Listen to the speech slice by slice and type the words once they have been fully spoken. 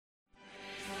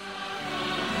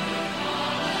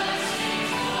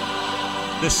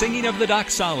The singing of the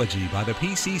doxology by the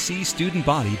PCC student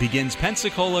body begins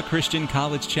Pensacola Christian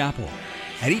College Chapel.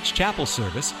 At each chapel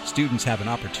service, students have an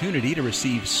opportunity to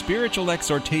receive spiritual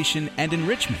exhortation and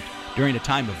enrichment during a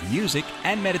time of music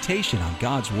and meditation on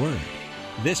God's Word.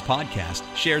 This podcast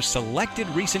shares selected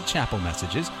recent chapel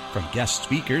messages from guest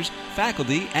speakers,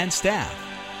 faculty, and staff.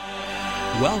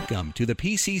 Welcome to the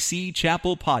PCC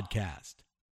Chapel Podcast.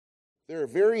 There are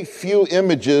very few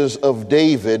images of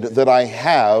David that I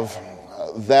have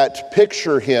that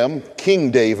picture him,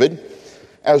 King David,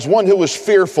 as one who was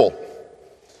fearful.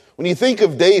 When you think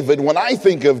of David, when I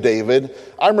think of David,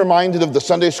 I'm reminded of the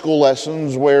Sunday school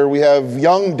lessons where we have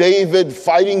young David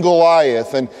fighting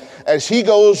Goliath, and as he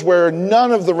goes where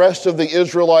none of the rest of the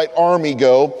Israelite army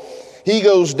go, he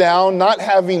goes down not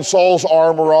having Saul's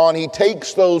armor on. He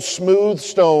takes those smooth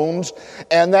stones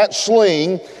and that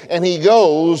sling, and he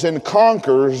goes and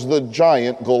conquers the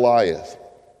giant Goliath.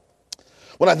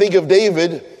 When I think of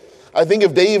David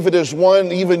as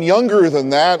one even younger than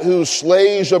that who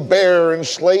slays a bear and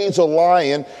slays a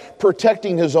lion,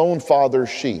 protecting his own father's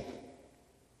sheep.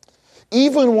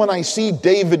 Even when I see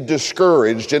David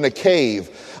discouraged in a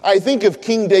cave, I think of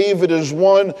King David as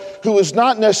one who is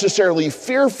not necessarily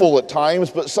fearful at times,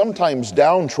 but sometimes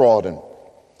downtrodden.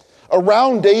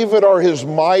 Around David are his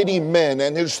mighty men,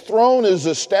 and his throne is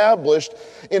established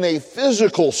in a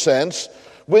physical sense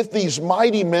with these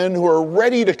mighty men who are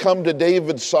ready to come to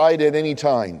David's side at any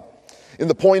time. In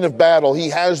the point of battle, he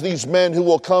has these men who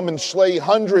will come and slay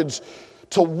hundreds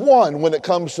to one when it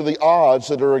comes to the odds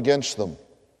that are against them.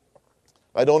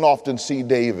 I don't often see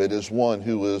David as one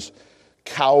who is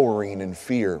cowering in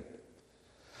fear.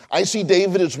 I see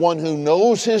David as one who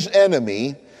knows his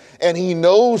enemy, and he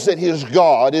knows that his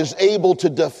God is able to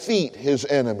defeat his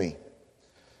enemy.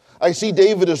 I see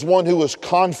David as one who is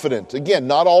confident. Again,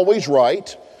 not always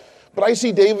right, but I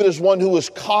see David as one who is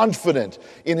confident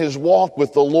in his walk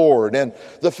with the Lord and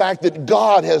the fact that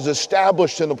God has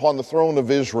established him upon the throne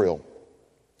of Israel.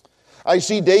 I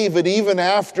see David even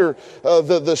after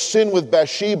the sin with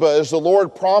Bathsheba, as the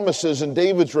Lord promises in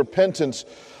David's repentance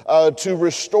to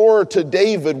restore to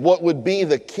David what would be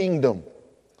the kingdom.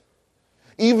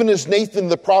 Even as Nathan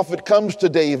the prophet comes to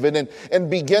David and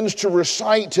begins to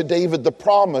recite to David the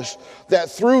promise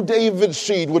that through David's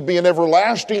seed would be an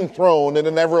everlasting throne and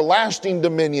an everlasting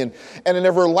dominion and an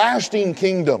everlasting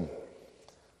kingdom.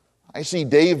 I see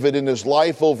David in his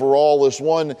life overall as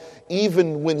one,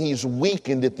 even when he's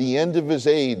weakened at the end of his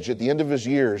age, at the end of his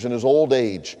years, in his old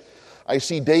age, I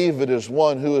see David as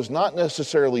one who is not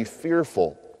necessarily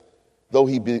fearful, though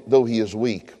he is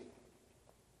weak.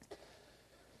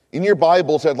 In your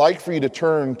Bibles, I'd like for you to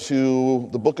turn to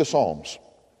the book of Psalms,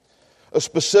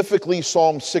 specifically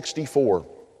Psalm 64.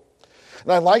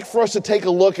 And I'd like for us to take a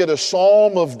look at a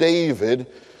psalm of David,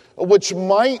 which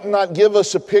might not give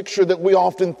us a picture that we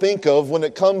often think of when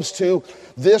it comes to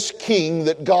this king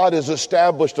that God has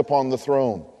established upon the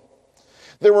throne.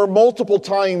 There were multiple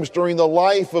times during the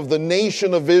life of the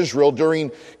nation of Israel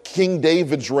during King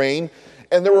David's reign,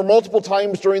 and there were multiple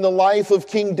times during the life of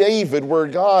King David where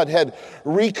God had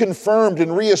reconfirmed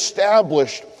and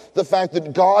reestablished the fact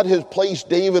that God had placed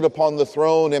David upon the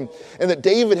throne and that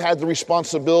David had the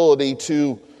responsibility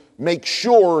to make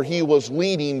sure he was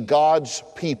leading God's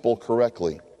people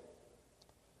correctly.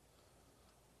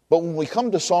 But when we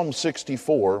come to Psalm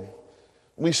 64,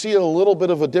 we see a little bit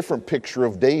of a different picture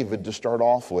of David to start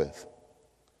off with.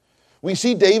 We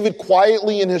see David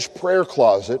quietly in his prayer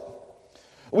closet.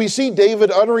 We see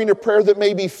David uttering a prayer that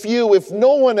may be few, if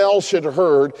no one else had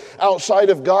heard, outside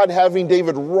of God having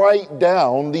David write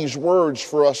down these words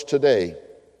for us today.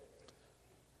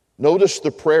 Notice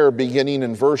the prayer beginning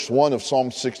in verse 1 of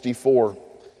Psalm 64.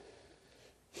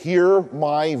 Hear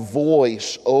my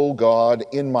voice, O God,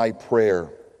 in my prayer.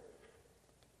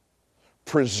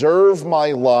 Preserve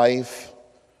my life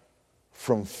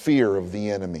from fear of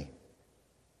the enemy.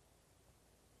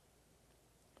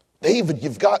 David,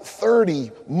 you've got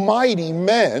 30 mighty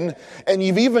men, and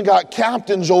you've even got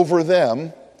captains over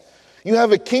them. You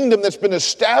have a kingdom that's been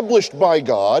established by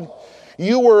God.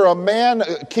 You were a man,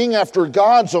 a king after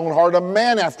God's own heart, a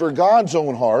man after God's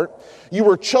own heart. You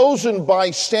were chosen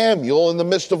by Samuel in the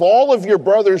midst of all of your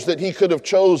brothers that he could have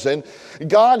chosen.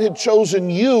 God had chosen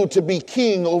you to be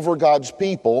king over God's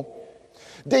people.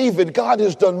 David, God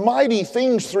has done mighty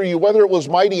things through you, whether it was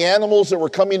mighty animals that were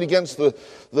coming against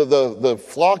the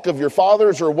flock of your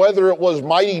fathers, or whether it was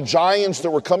mighty giants that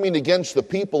were coming against the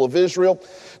people of Israel.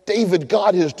 David,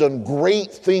 God has done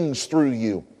great things through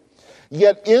you.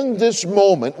 Yet in this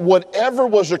moment, whatever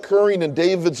was occurring in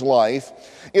David's life,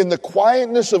 in the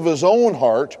quietness of his own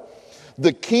heart,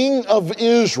 the king of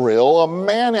Israel, a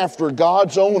man after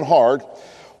God's own heart,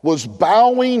 was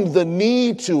bowing the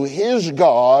knee to his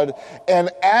God and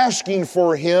asking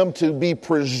for him to be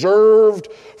preserved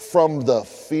from the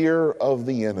fear of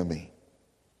the enemy.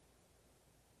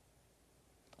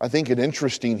 I think it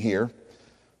interesting here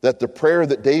that the prayer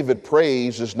that David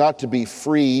prays is not to be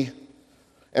free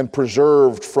and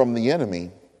preserved from the enemy,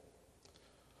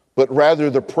 but rather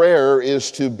the prayer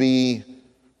is to be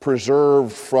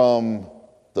preserved from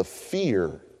the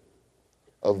fear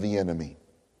of the enemy.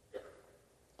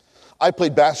 I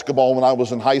played basketball when I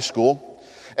was in high school,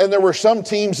 and there were some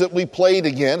teams that we played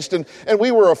against, and we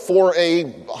were a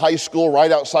 4A high school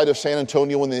right outside of San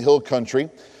Antonio in the Hill Country.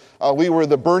 We were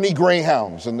the Boerne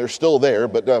Greyhounds, and they're still there,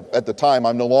 but at the time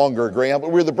I'm no longer a Greyhound, but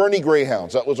we were the Boerne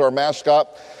Greyhounds. That was our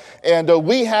mascot. And it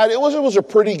was a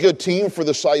pretty good team for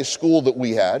the size school that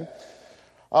we had.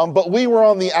 But we were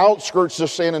on the outskirts of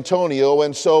San Antonio,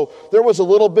 and so there was a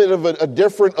little bit of a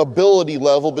different ability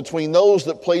level between those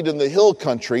that played in the Hill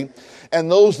Country and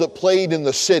those that played in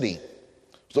the city.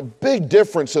 There's a big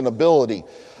difference in ability.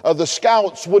 The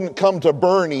scouts wouldn't come to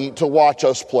Boerne to watch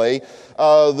us play.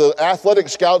 The athletic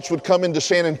scouts would come into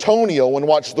San Antonio and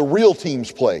watch the real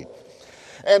teams play.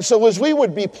 And so as we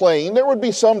would be playing, there would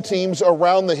be some teams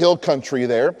around the Hill Country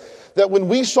there that when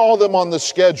we saw them on the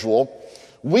schedule,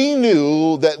 we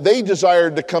knew that they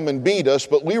desired to come and beat us,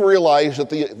 but we realized that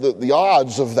the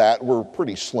odds of that were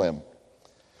pretty slim.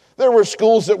 There were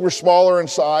schools that were smaller in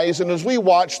size, and as we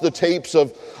watched the tapes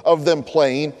of them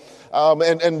playing,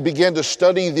 and began to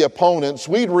study the opponents,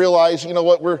 we'd realize, you know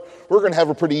what, we're going to have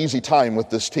a pretty easy time with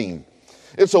this team.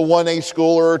 It's a 1A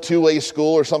school or a 2A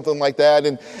school or something like that,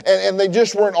 and they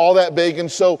just weren't all that big. And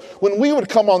so when we would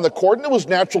come on the court, and it was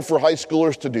natural for high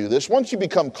schoolers to do this, once you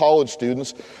become college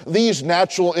students, these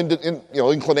natural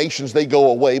inclinations, they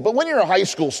go away. But when you're a high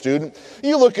school student,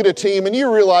 you look at a team and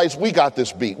you realize, we got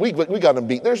this beat. We got them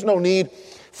beat. There's no need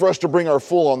for us to bring our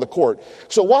full on the court.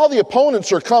 So while the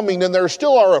opponents are coming, and they're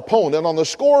still our opponent, on the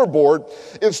scoreboard,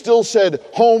 it still said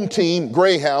home team,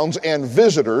 Greyhounds, and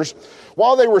visitors.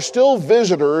 While they were still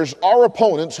visitors, our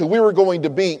opponents, who we were going to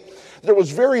beat, there was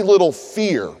very little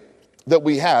fear that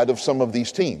we had of some of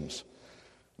these teams.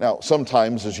 Now,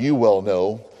 sometimes, as you well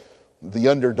know, the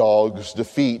underdogs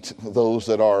defeat those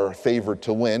that are favored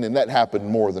to win, and that happened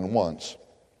more than once.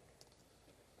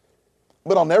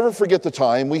 But I'll never forget the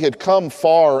time we had come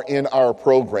far in our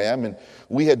program, and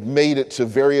we had made it to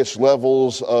various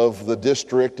levels of the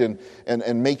district and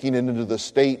making it into the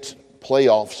state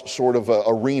playoffs sort of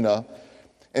arena.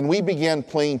 And we began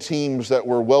playing teams that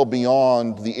were well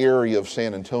beyond the area of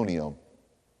San Antonio.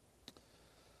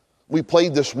 We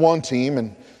played this one team,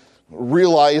 and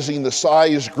realizing the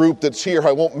size group that's here,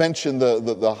 I won't mention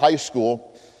the high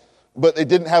school, but it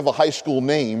didn't have a high school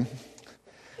name.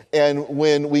 And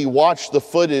when we watched the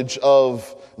footage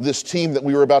of this team that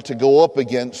we were about to go up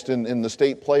against in the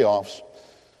state playoffs,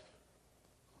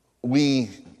 we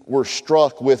were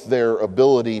struck with their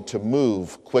ability to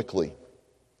move quickly.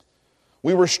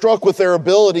 We were struck with their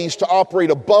abilities to operate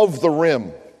above the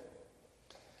rim.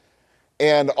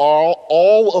 And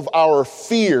all of our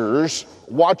fears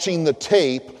watching the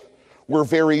tape were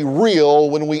very real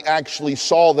when we actually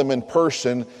saw them in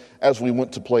person as we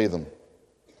went to play them.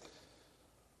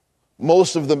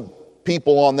 Most of the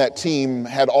people on that team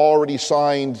had already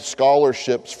signed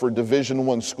scholarships for Division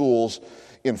I schools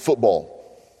in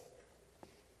football.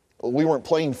 We weren't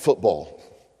playing football.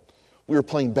 We were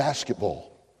playing basketball.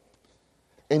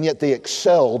 And yet they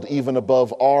excelled even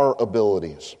above our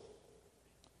abilities.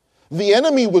 The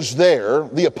enemy was there.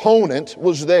 The opponent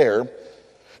was there.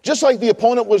 Just like the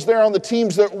opponent was there on the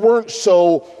teams that weren't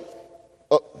so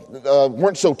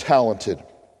talented.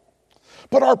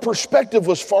 But our perspective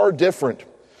was far different.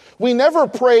 We never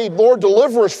prayed, Lord,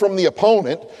 deliver us from the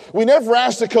opponent. We never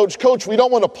asked the coach, we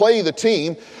don't want to play the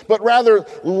team, but rather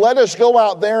let us go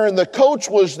out there. And the coach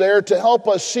was there to help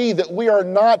us see that we are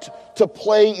not to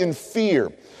play in fear.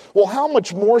 Well, how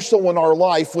much more so in our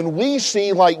life when we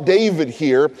see, like David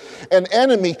here, an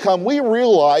enemy come, we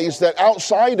realize that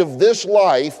outside of this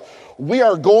life, we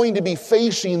are going to be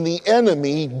facing the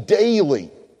enemy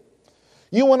daily.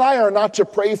 You and I are not to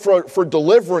pray for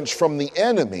deliverance from the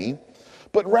enemy,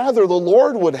 but rather the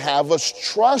Lord would have us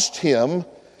trust Him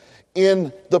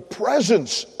in the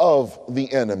presence of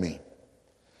the enemy.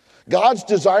 God's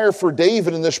desire for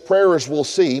David in this prayer, as we'll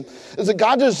see, is that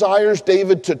God desires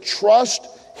David to trust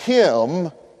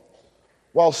Him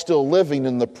while still living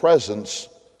in the presence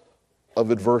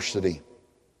of adversity.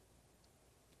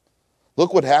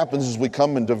 Look what happens as we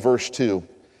come into verse 2.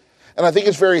 And I think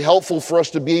it's very helpful for us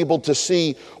to be able to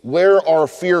see where our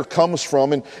fear comes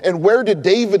from and where did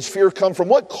David's fear come from?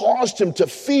 What caused him to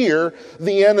fear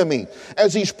the enemy?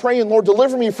 As he's praying, Lord,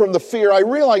 deliver me from the fear. I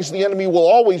realize the enemy will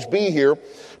always be here,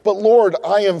 but Lord,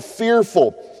 I am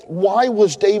fearful. Why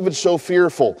was David so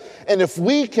fearful? And if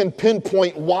we can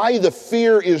pinpoint why the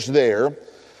fear is there,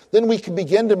 then we can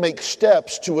begin to make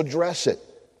steps to address it.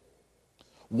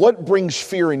 What brings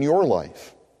fear in your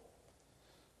life?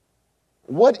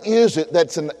 What is it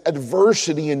that's an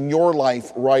adversity in your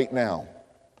life right now?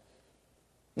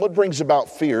 What brings about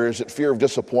fear? Is it fear of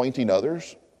disappointing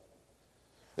others?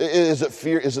 Is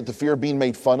it the fear of being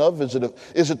made fun of? Is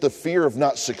it the fear of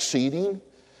not succeeding?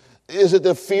 Is it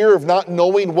the fear of not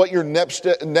knowing what your next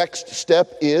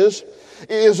step is?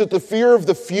 Is it the fear of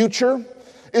the future?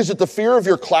 Is it the fear of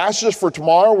your classes for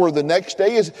tomorrow or the next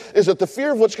day? Is it the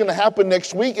fear of what's going to happen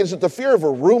next week? Is it the fear of a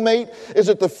roommate? Is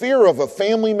it the fear of a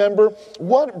family member?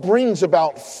 What brings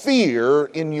about fear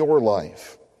in your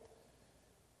life?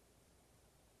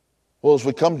 Well, as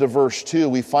we come to verse 2,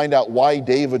 we find out why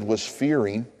David was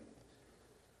fearing.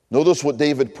 Notice what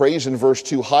David prays in verse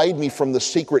 2, hide me from the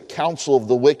secret counsel of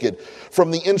the wicked, from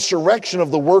the insurrection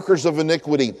of the workers of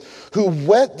iniquity, who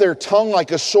whet their tongue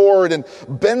like a sword and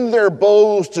bend their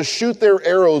bows to shoot their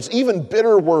arrows, even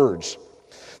bitter words,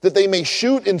 that they may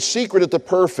shoot in secret at the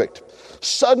perfect.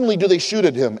 Suddenly do they shoot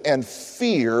at him and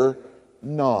fear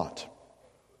not.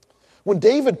 When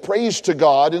David prays to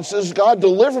God and says, God,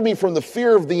 deliver me from the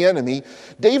fear of the enemy,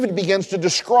 David begins to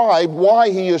describe why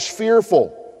he is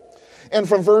fearful. And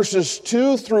from verses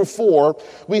 2 through 4,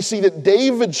 we see that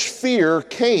David's fear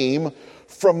came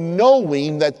from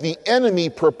knowing that the enemy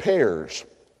prepares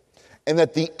and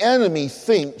that the enemy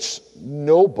thinks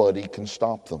nobody can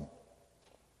stop them.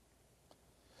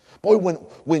 Boy,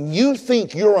 when you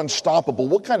think you're unstoppable,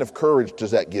 what kind of courage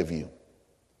does that give you?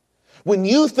 When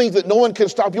you think that no one can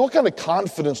stop you, what kind of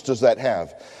confidence does that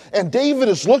have? And David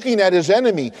is looking at his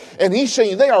enemy and he's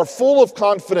saying they are full of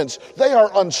confidence. They are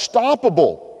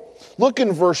unstoppable. Look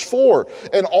in verse 4,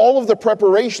 and all of the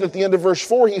preparation at the end of verse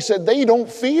 4, he said, they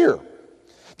don't fear.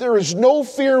 There is no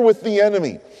fear with the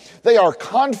enemy. They are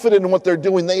confident in what they're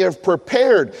doing. They have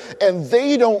prepared, and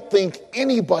they don't think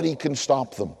anybody can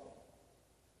stop them.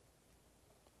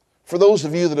 For those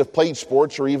of you that have played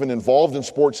sports or even involved in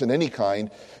sports in any kind,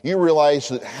 you realize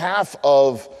that half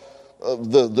of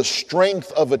the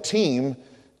strength of a team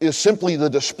is simply the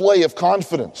display of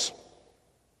confidence.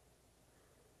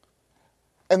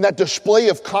 And that display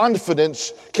of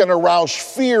confidence can arouse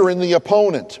fear in the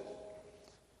opponent.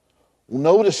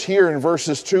 Notice here in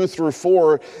verses 2 through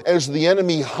 4, as the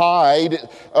enemy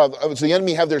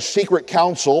have their secret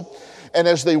counsel, and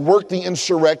as they work the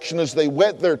insurrection, as they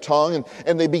whet their tongue,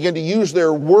 and they begin to use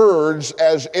their words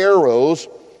as arrows,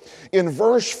 in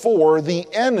verse 4, the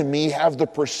enemy have the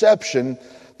perception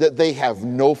that they have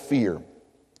no fear.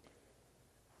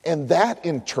 And that,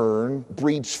 in turn,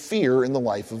 breeds fear in the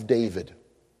life of David.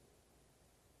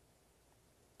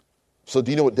 So do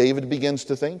you know what David begins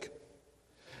to think?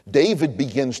 David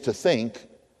begins to think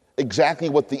exactly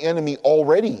what the enemy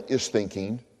already is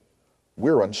thinking.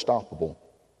 We're unstoppable.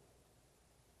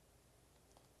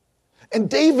 And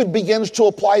David begins to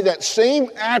apply that same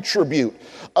attribute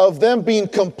of them being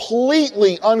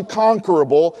completely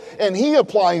unconquerable, and he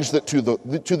applies it to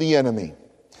the enemy.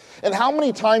 And how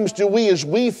many times do we, as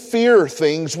we fear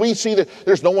things, we see that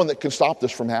there's no one that can stop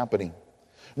this from happening.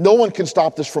 No one can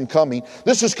stop this from coming.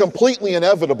 This is completely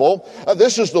inevitable.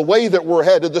 This is the way that we're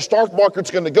headed. The stock market's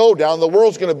going to go down. The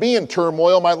world's going to be in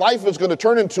turmoil. My life is going to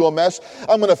turn into a mess.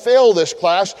 I'm going to fail this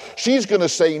class. She's going to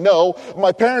say no.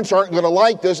 My parents aren't going to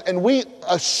like this. And we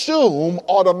assume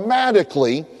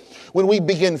automatically, when we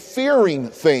begin fearing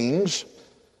things,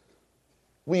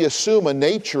 we assume a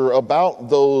nature about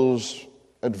those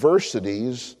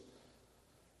adversities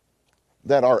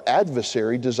that our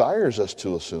adversary desires us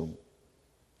to assume.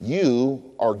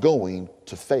 You are going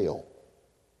to fail,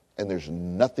 and there's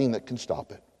nothing that can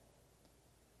stop it.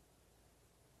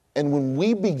 And when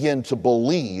we begin to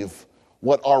believe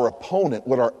what our opponent,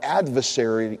 what our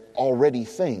adversary already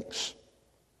thinks,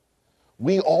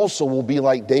 we also will be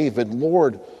like David,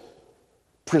 Lord,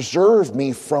 preserve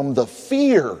me from the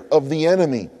fear of the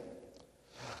enemy.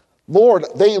 Lord,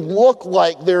 they look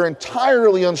like they're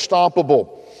entirely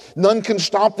unstoppable. None can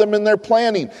stop them in their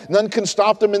planning. None can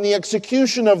stop them in the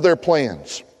execution of their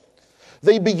plans.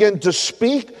 They begin to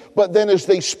speak, but then as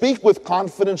they speak with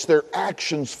confidence, their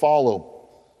actions follow.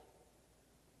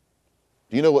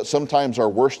 Do you know what sometimes our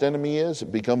worst enemy is?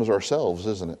 It becomes ourselves,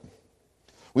 isn't it?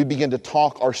 We begin to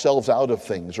talk ourselves out of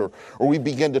things, or we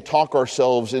begin to talk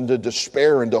ourselves into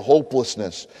despair, into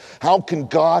hopelessness. How can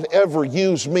God ever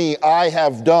use me? I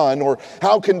have done. Or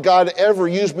how can God ever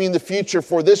use me in the future,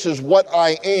 for this is what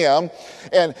I am?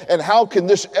 And how can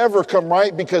this ever come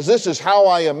right, because this is how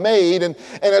I am made? And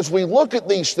as we look at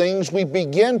these things, we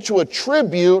begin to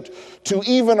attribute to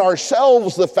even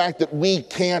ourselves the fact that we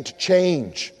can't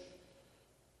change.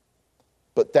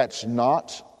 But that's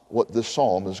not what this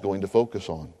psalm is going to focus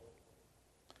on.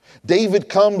 David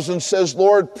comes and says,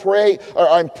 Lord,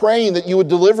 I'm praying that you would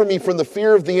deliver me from the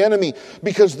fear of the enemy,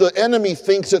 because the enemy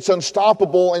thinks it's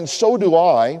unstoppable, and so do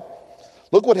I.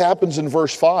 Look what happens in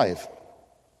verse 5.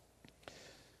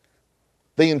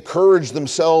 They encourage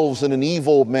themselves in an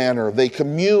evil manner. They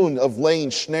commune of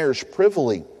laying snares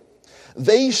privily.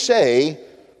 They say,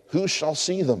 who shall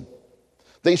see them?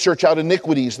 They search out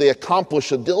iniquities. They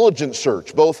accomplish a diligent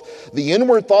search. Both the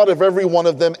inward thought of every one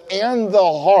of them and the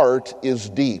heart is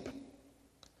deep.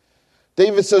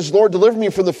 David says, Lord, deliver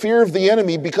me from the fear of the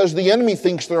enemy, because the enemy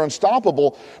thinks they're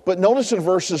unstoppable. But notice in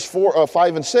verses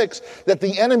 5 and 6 that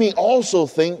the enemy also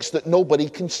thinks that nobody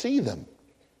can see them.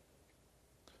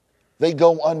 They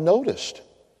go unnoticed.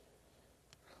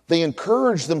 They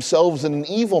encourage themselves in an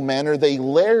evil manner. They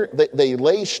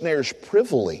lay snares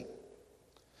privily.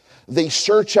 They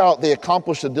search out, they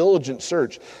accomplish a diligent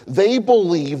search. They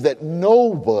believe that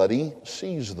nobody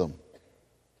sees them.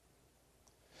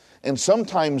 And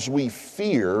sometimes we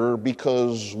fear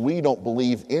because we don't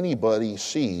believe anybody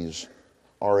sees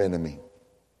our enemy.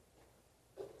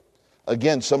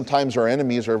 Again, sometimes our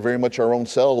enemies are very much our own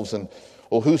selves, and,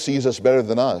 well, who sees us better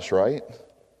than us, right?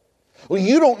 Well,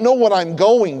 you don't know what I'm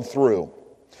going through.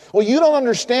 Well, you don't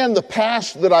understand the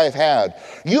past that I've had.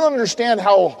 You don't understand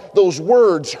how those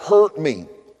words hurt me.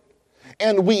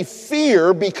 And we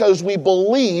fear because we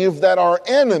believe that our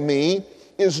enemy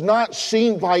is not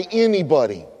seen by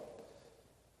anybody.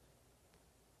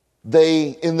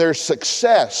 In their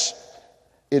success,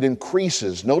 it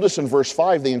increases. Notice in verse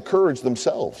 5, they encourage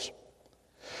themselves.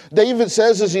 David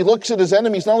says as he looks at his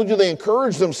enemies, not only do they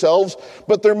encourage themselves,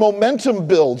 but their momentum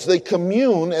builds. They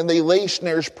commune and they lay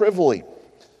snares privily.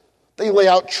 They lay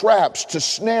out traps to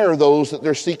snare those that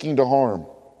they're seeking to harm.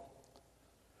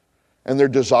 And their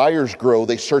desires grow.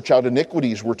 They search out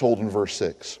iniquities, we're told in verse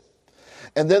 6.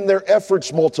 And then their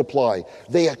efforts multiply.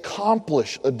 They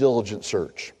accomplish a diligent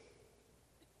search.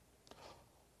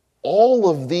 All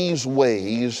of these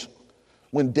ways,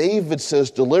 when David says,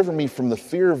 deliver me from the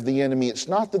fear of the enemy, it's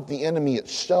not that the enemy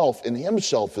itself in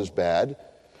himself is bad.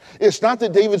 It's not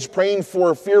that David's praying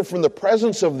for fear from the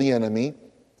presence of the enemy.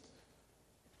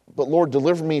 But Lord,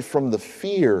 deliver me from the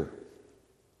fear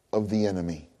of the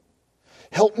enemy.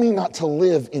 Help me not to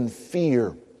live in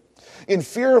fear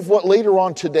of what later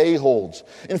on today holds,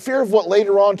 in fear of what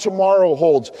later on tomorrow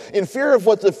holds, in fear of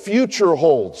what the future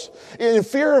holds, in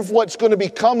fear of what's going to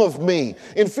become of me,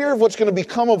 in fear of what's going to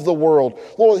become of the world.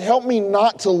 Lord, help me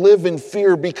not to live in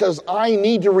fear, because I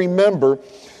need to remember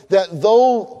that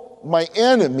though my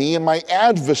enemy and my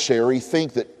adversary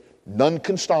think that none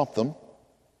can stop them,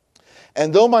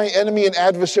 and though my enemy and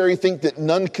adversary think that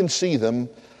none can see them,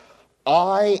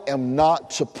 I am not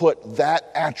to put that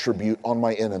attribute on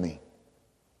my enemy.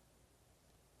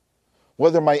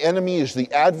 Whether my enemy is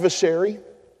the adversary,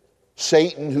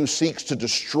 Satan, who seeks to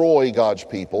destroy God's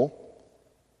people,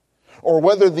 or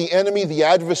whether the enemy, the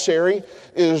adversary,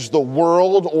 is the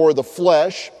world or the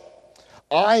flesh,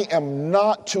 I am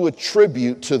not to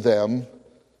attribute to them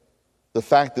the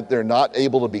fact that they're not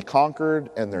able to be conquered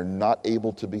and they're not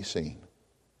able to be seen.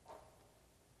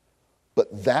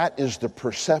 But that is the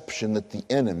perception that the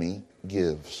enemy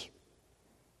gives.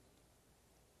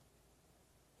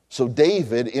 So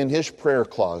David, in his prayer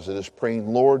closet, is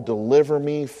praying, Lord,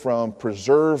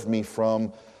 preserve me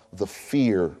from the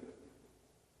fear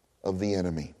of the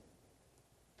enemy.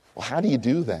 Well, how do you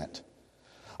do that?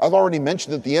 I've already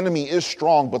mentioned that the enemy is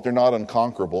strong, but they're not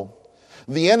unconquerable.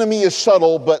 The enemy is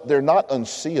subtle, but they're not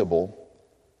unseeable.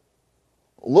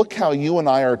 Look how you and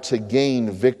I are to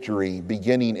gain victory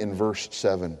beginning in verse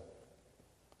 7.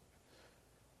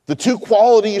 The two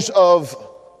qualities of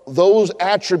those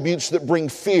attributes that bring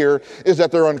fear is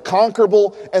that they're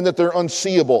unconquerable and that they're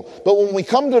unseeable. But when we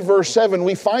come to verse 7,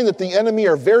 we find that the enemy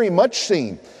are very much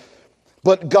seen.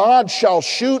 But God shall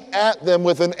shoot at them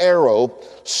with an arrow.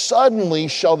 Suddenly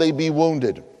shall they be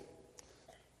wounded.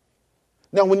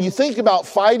 Now, when you think about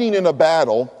fighting in a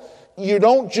battle, you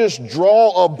don't just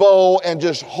draw a bow and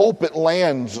just hope it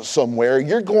lands somewhere.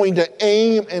 You're going to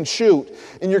aim and shoot,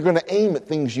 and you're going to aim at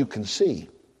things you can see.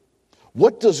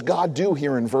 What does God do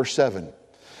here in verse 7?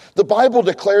 The Bible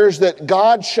declares that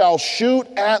God shall shoot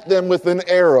at them with an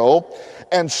arrow,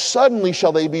 and suddenly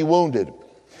shall they be wounded.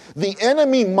 The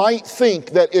enemy might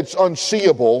think that it's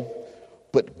unseeable,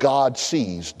 but God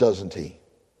sees, doesn't he?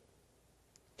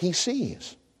 He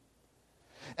sees.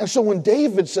 And so when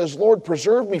David says, Lord,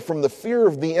 preserve me from the fear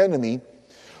of the enemy,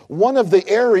 one of the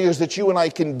areas that you and I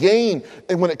can gain,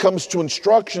 and when it comes to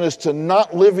instruction as to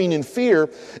not living in fear,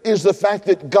 is the fact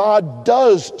that God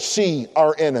does see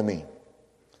our enemy.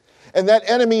 And that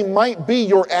enemy might be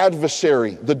your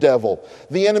adversary, the devil.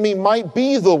 The enemy might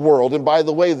be the world. And by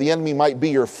the way, the enemy might be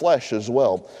your flesh as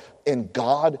well. And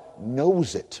God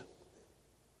knows it.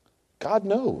 God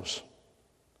knows.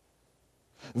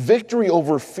 Victory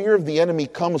over fear of the enemy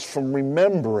comes from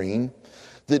remembering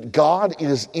that God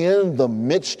is in the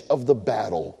midst of the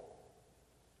battle.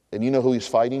 And you know who he's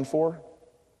fighting for?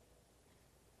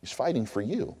 He's fighting for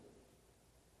you.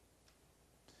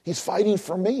 He's fighting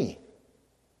for me.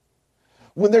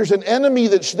 When there's an enemy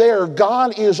that's there,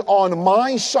 God is on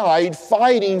my side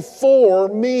fighting for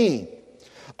me.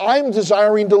 I'm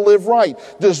desiring to live right.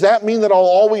 Does that mean that I'll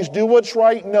always do what's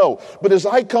right? No. But as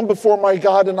I come before my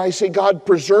God and I say, God,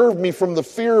 preserve me from the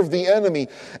fear of the enemy,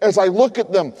 as I look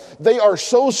at them, they are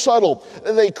so subtle.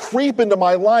 They creep into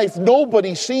my life.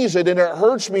 Nobody sees it, and it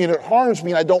hurts me and it harms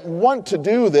me, and I don't want to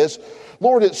do this.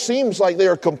 Lord, it seems like they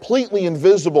are completely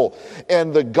invisible.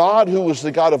 And the God who is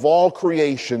the God of all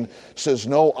creation says,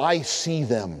 no, I see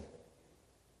them.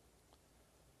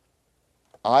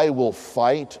 I will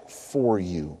fight for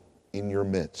you in your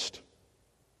midst.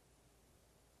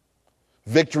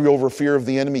 Victory over fear of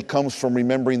the enemy comes from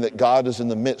remembering that God is in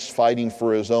the midst fighting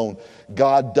for his own.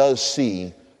 God does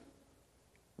see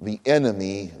the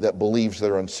enemy that believes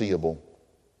they're unseeable.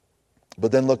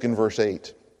 But then look in verse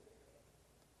 8.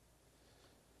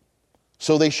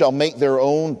 So they shall make their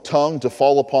own tongue to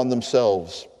fall upon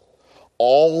themselves.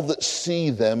 All that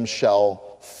see them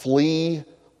shall flee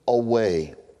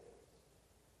away.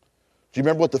 Do you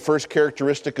remember what the first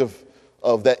characteristic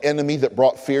of that enemy that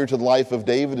brought fear to the life of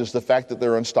David is? The fact that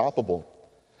they're unstoppable.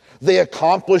 They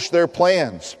accomplish their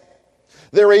plans.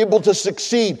 They're able to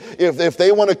succeed. If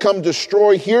they want to come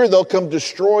destroy here, they'll come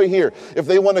destroy here. If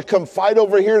they want to come fight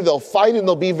over here, they'll fight and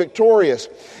they'll be victorious.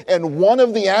 And one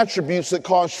of the attributes that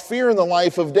caused fear in the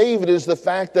life of David is the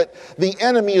fact that the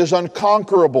enemy is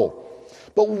unconquerable.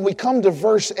 But when we come to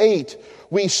verse 8,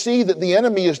 we see that the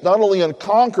enemy is not only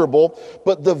unconquerable,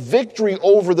 but the victory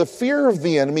over the fear of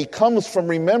the enemy comes from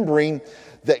remembering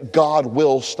that God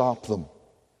will stop them.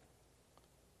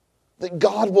 That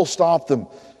God will stop them.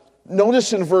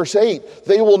 Notice in verse 8,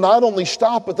 they will not only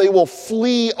stop, but they will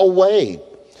flee away.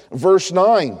 Verse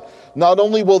 9, not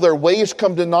only will their ways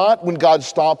come to naught when God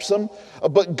stops them,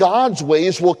 but God's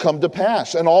ways will come to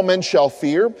pass. And all men shall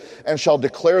fear and shall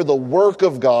declare the work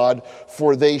of God,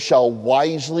 for they shall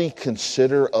wisely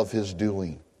consider of his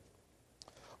doing.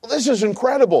 Well, this is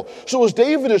incredible. So as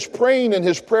David is praying in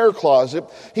his prayer closet,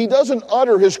 he doesn't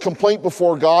utter his complaint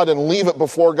before God and leave it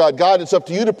before God. God, it's up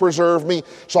to you to preserve me,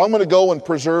 so I'm going to go and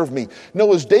preserve me.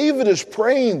 No, as David is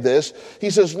praying this,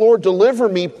 he says, Lord, deliver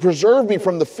me, preserve me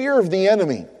from the fear of the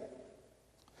enemy.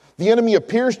 The enemy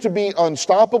appears to be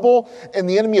unstoppable, and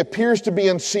the enemy appears to be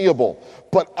unseeable.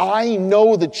 But I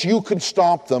know that you can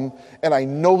stop them, and I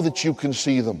know that you can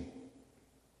see them.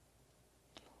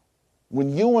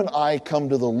 When you and I come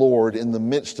to the Lord in the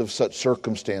midst of such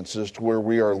circumstances to where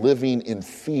we are living in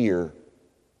fear,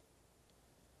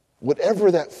 whatever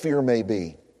that fear may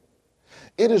be,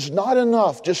 it is not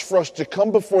enough just for us to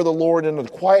come before the Lord in the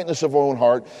quietness of our own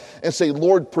heart and say,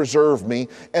 Lord, preserve me,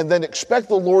 and then expect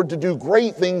the Lord to do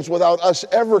great things without us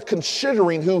ever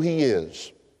considering who he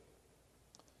is.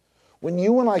 When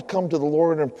you and I come to the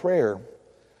Lord in prayer,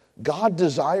 God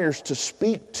desires to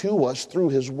speak to us through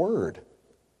his word.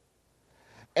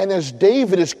 And as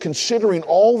David is considering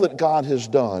all that God has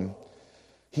done,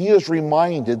 he is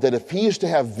reminded that if he is to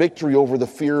have victory over the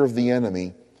fear of the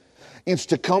enemy, it's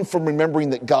to come from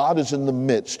remembering that God is in the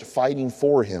midst fighting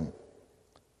for him.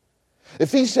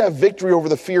 If he's to have victory over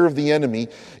the fear of the enemy,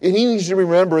 he needs to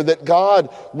remember that God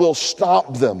will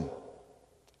stop them.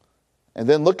 And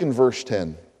then look in verse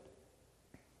 10.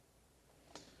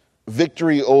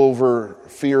 Victory over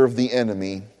fear of the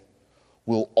enemy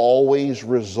will always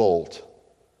result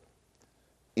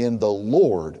in the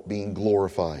Lord being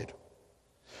glorified.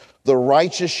 The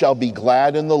righteous shall be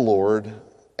glad in the Lord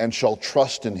and shall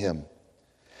trust in him.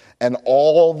 And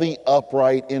all the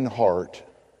upright in heart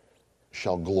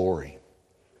shall glory.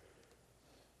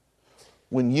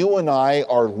 When you and I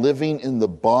are living in the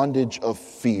bondage of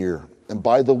fear, and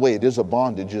by the way, it is a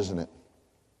bondage, isn't it?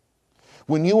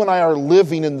 When you and I are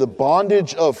living in the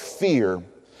bondage of fear,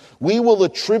 We will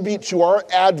attribute to our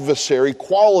adversary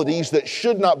qualities that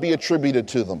should not be attributed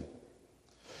to them.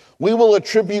 We will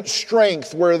attribute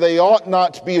strength where they ought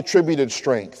not to be attributed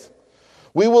strength.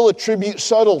 We will attribute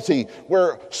subtlety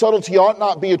where subtlety ought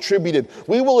not be attributed.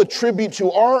 We will attribute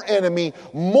to our enemy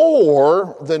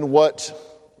more than what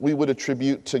we would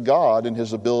attribute to God and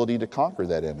his ability to conquer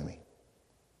that enemy.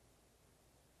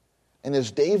 And as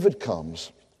David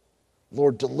comes,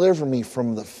 Lord, deliver me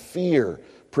from the fear.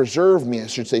 Preserve me, I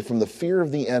should say, from the fear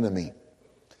of the enemy.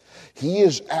 He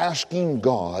is asking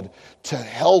God to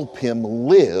help him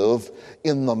live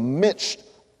in the midst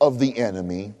of the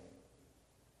enemy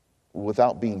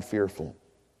without being fearful.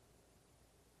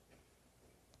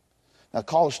 Now,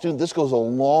 college student, this goes a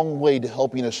long way to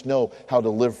helping us know how to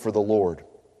live for the Lord.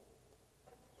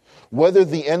 Whether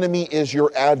the enemy is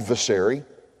your adversary,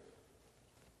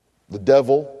 the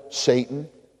devil, Satan,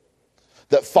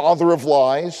 that father of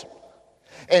lies,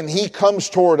 and he comes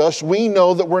toward us, we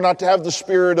know that we're not to have the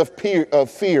spirit of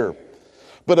fear,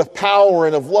 but of power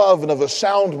and of love and of a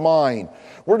sound mind.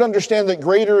 We're to understand that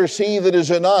greater is he that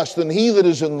is in us than he that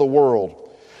is in the world.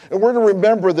 And we're to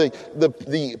remember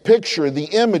the picture, the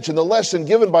image, and the lesson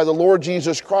given by the Lord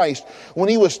Jesus Christ when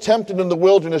he was tempted in the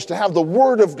wilderness to have the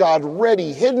Word of God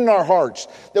ready, hidden in our hearts,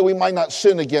 that we might not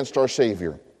sin against our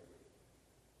Savior.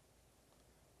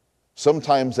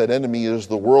 Sometimes that enemy is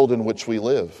the world in which we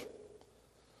live.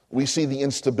 We see the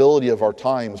instability of our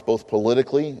times, both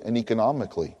politically and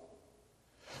economically.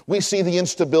 We see the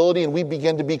instability and we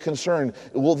begin to be concerned,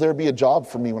 will there be a job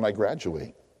for me when I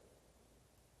graduate?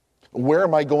 Where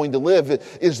am I going to live?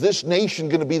 Is this nation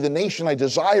going to be the nation I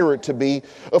desire it to be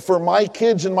for my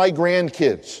kids and my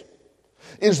grandkids?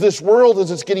 Is this world,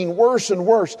 as it's getting worse and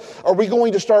worse, are we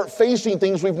going to start facing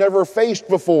things we've never faced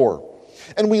before?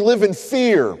 And we live in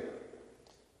fear.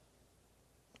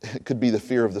 It could be the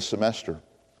fear of the semester.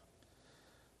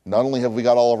 Not only have we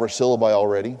got all of our syllabi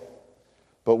already,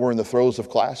 but we're in the throes of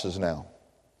classes now.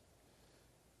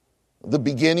 The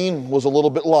beginning was a little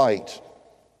bit light.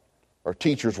 Our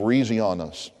teachers were easy on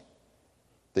us.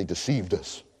 They deceived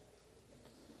us.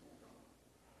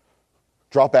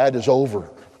 Drop ad is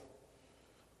over.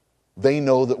 They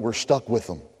know that we're stuck with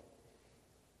them.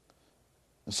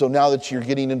 And so now that you're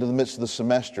getting into the midst of the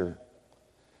semester,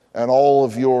 and all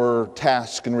of your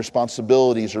tasks and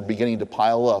responsibilities are beginning to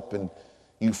pile up, and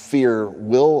you fear,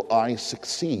 will I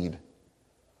succeed?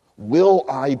 Will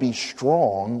I be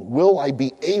strong? Will I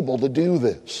be able to do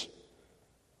this?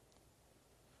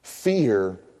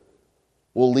 Fear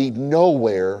will lead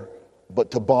nowhere but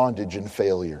to bondage and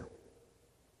failure.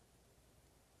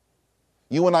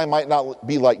 You and I might not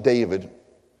be like David,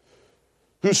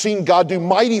 who's seen God do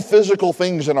mighty physical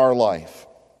things in our life.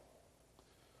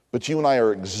 But you and I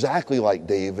are exactly like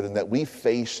David in that we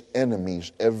face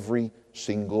enemies every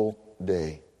single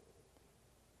day.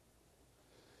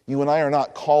 You and I are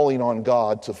not calling on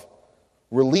God to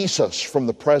release us from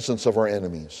the presence of our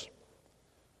enemies.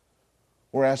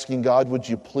 We're asking God, would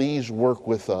you please work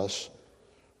with us?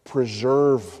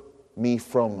 Preserve me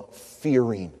from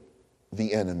fearing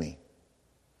the enemy.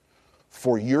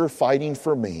 For you're fighting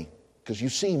for me because you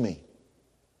see me.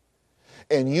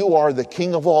 And you are the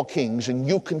King of all kings and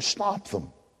you can stop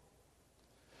them.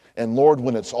 And Lord,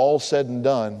 when it's all said and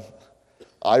done,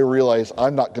 I realize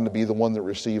I'm not going to be the one that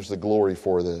receives the glory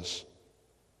for this.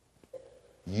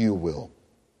 You will.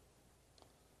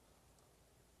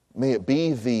 May it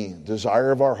be the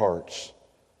desire of our hearts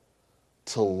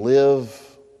to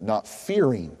live not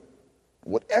fearing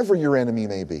whatever your enemy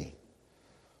may be,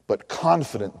 but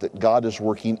confident that God is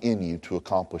working in you to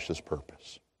accomplish his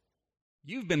purpose.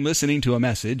 You've been listening to a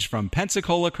message from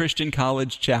Pensacola Christian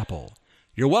College Chapel.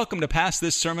 You're welcome to pass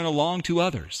this sermon along to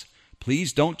others.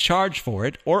 Please don't charge for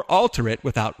it or alter it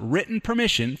without written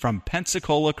permission from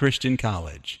Pensacola Christian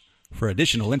College. For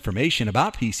additional information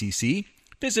about PCC,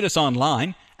 visit us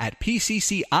online at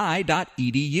pcci.edu.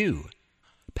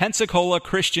 Pensacola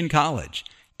Christian College,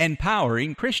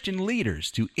 empowering Christian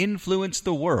leaders to influence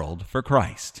the world for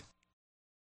Christ.